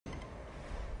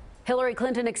Hillary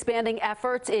Clinton expanding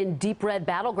efforts in deep red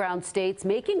battleground states,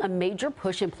 making a major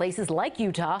push in places like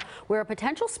Utah, where a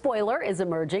potential spoiler is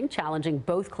emerging, challenging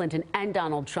both Clinton and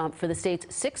Donald Trump for the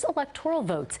state's 6 electoral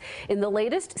votes. In the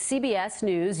latest CBS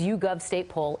News YouGov state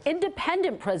poll,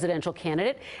 independent presidential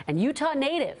candidate and Utah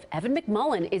native Evan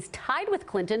McMullin is tied with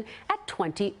Clinton at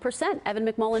 20%. Evan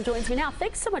McMullin joins me now.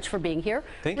 Thanks so much for being here.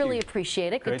 Thank you. Really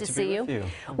appreciate it. Good to see you.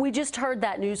 We just heard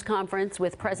that news conference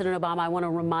with President Obama. I want to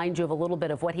remind you of a little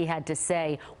bit of what he had to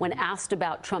say when asked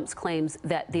about Trump's claims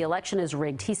that the election is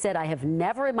rigged. He said, "I have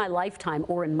never in my lifetime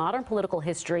or in modern political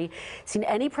history seen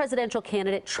any presidential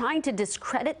candidate trying to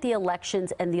discredit the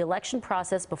elections and the election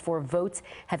process before votes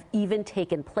have even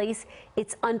taken place.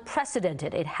 It's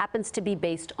unprecedented. It happens to be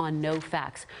based on no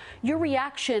facts." Your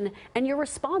reaction and your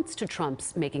response to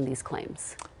Trump's making these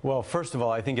claims? Well, first of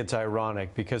all, I think it's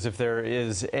ironic because if there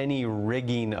is any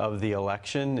rigging of the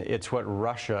election, it's what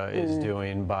Russia is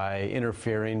doing by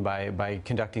interfering, by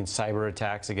conducting cyber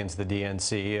attacks against the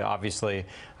DNC. Obviously,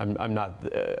 I'm not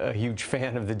a huge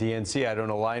fan of the DNC. I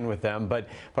don't align with them. But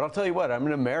I'll tell you what, I'm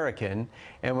an American,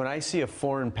 and when I see a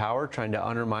foreign power trying to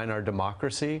undermine our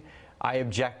democracy, I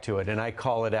object to it and I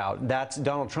call it out.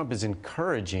 Donald Trump is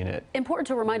encouraging it. Important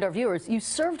to remind our viewers, you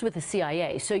served with the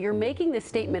CIA, so you're making this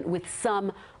statement with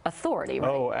some authority, right?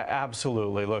 Oh,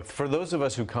 absolutely. Look, for those of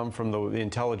us who come from the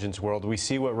intelligence world, we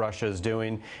see what Russia is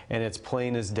doing, and it's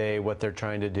plain as day what they're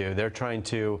trying to do. They're trying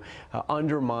to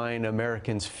undermine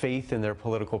Americans' faith in their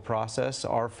political process,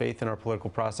 our faith in our political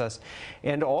process,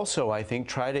 and also, I think,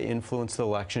 try to influence the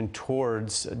election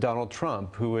towards Donald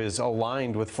Trump, who is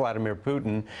aligned with Vladimir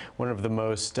Putin, one of the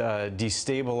most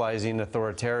destabilizing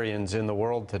authoritarians in the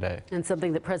world today. And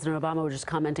something that President Obama was just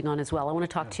commenting on as well. I want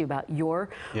to talk to you about your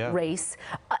race.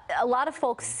 A lot of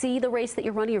folks see the race that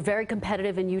you're running. You're very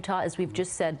competitive in Utah, as we've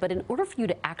just said. But in order for you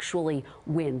to actually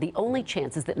win, the only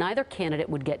chance is that neither candidate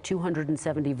would get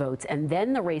 270 votes, and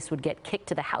then the race would get kicked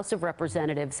to the House of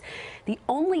Representatives. The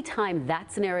only time that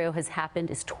scenario has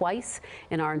happened is twice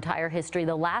in our entire history.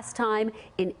 The last time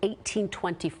in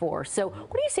 1824. So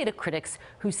what do you say to critics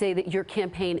who say that your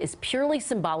campaign is purely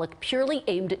symbolic, purely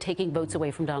aimed at taking votes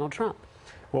away from Donald Trump?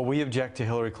 Well, we object to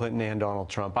Hillary Clinton and Donald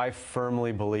Trump. I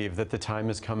firmly believe that the time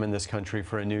has come in this country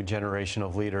for a new generation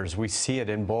of leaders. We see it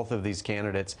in both of these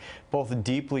candidates, both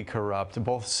deeply corrupt,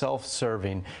 both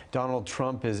self-serving. Donald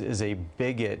Trump is a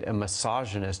bigot, a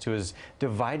misogynist who has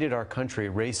divided our country,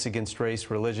 race against race,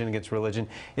 religion against religion.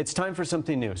 It's time for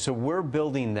something new. So we're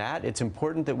building that. It's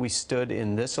important that we stood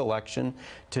in this election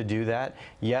to do that.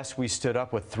 Yes, we stood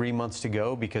up with 3 months to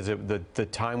go because the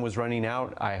time was running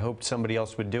out. I hoped somebody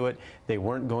else would do it. They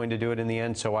weren't going to do it in the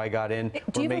end, so I got in.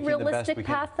 Do you have a realistic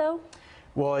path, though?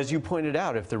 Well, as you pointed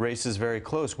out, if the race is very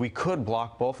close, we could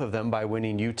block both of them by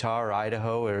winning Utah or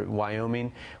Idaho or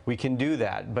Wyoming. We can do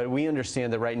that. But we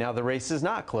understand that right now the race is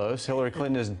not close. Hillary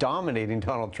Clinton is dominating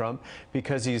Donald Trump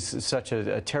because he's such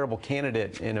a terrible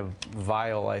candidate and a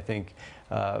vile, I think,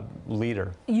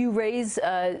 leader. You raise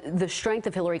the strength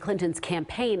of Hillary Clinton's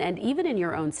campaign, and even in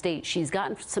your own state, she's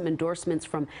gotten some endorsements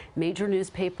from major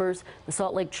newspapers, the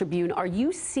Salt Lake Tribune. Are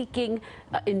you seeking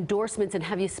endorsements, and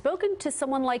have you spoken to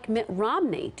someone like Mitt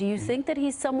Romney? Do you think that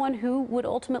he's someone who would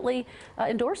ultimately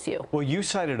endorse you? Well, you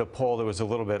cited a poll that was a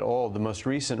little bit old. The most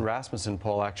recent Rasmussen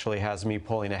poll actually has me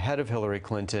polling ahead of Hillary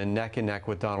Clinton, neck and neck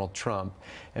with Donald Trump,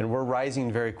 and we're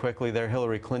rising very quickly there.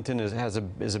 Hillary Clinton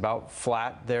is about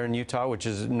flat there in Utah, which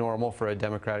is normal for a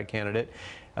Democratic candidate.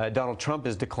 Donald Trump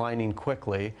is declining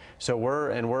quickly, so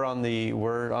we're on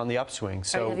the upswing.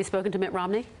 So, have you spoken to Mitt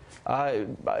Romney?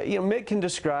 You know, Mitt can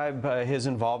describe his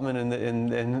involvement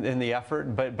in the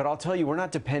effort, but I'll tell you, we're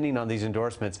not depending on these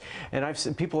endorsements. And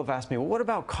people have asked me, well, what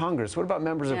about Congress? What about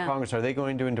members of Congress? Are they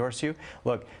going to endorse you?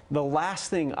 Look, the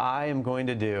last thing I am going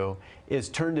to do is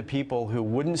turn to people who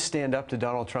wouldn't stand up to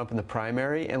Donald Trump in the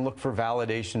primary and look for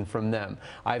validation from them.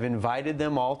 I've invited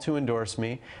them all to endorse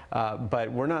me, but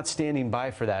we're not standing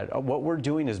by for that. What we're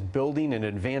doing is building and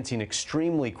advancing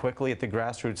extremely quickly at the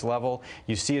grassroots level.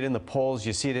 You see it in the polls.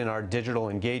 You see it in our digital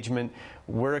engagement.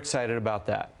 We're excited about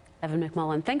that. Evan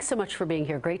McMullin, thanks so much for being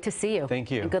here. Great to see you. Thank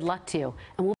you. And good luck to you.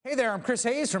 Hey there, I'm Chris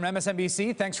Hayes from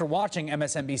MSNBC. Thanks for watching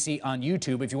MSNBC on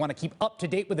YouTube. If you want to keep up to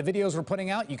date with the videos we're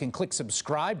putting out, you can click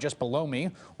subscribe just below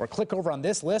me or click over on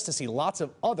this list to see lots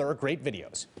of other great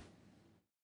videos.